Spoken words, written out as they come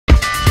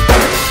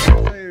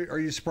are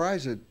you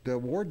surprised that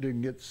Ward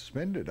didn't get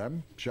suspended?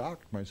 I'm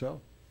shocked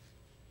myself.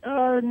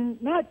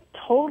 Not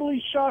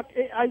totally shocked.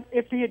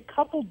 If he had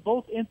coupled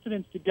both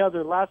incidents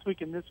together last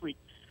week and this week,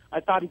 I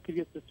thought he could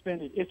get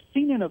suspended. If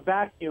seen in a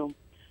vacuum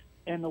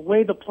and the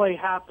way the play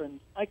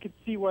happened, I could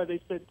see why they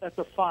said that's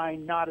a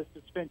fine, not a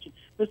suspension.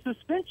 The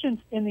suspensions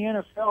in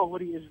the NFL,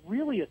 Woody, is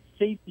really a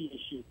safety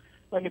issue.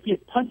 Like if you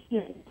punched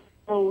him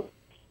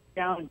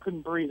down and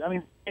couldn't breathe. I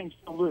mean, things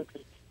still lose.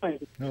 Oh,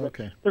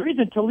 okay. The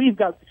reason Talib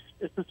got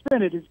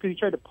suspended is because he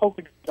tried to poke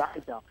the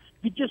guy's out.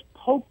 If he just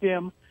poked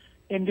him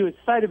into the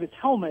side of his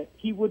helmet,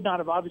 he would not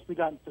have obviously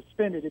gotten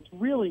suspended. It's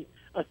really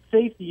a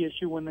safety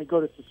issue when they go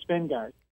to suspend guys.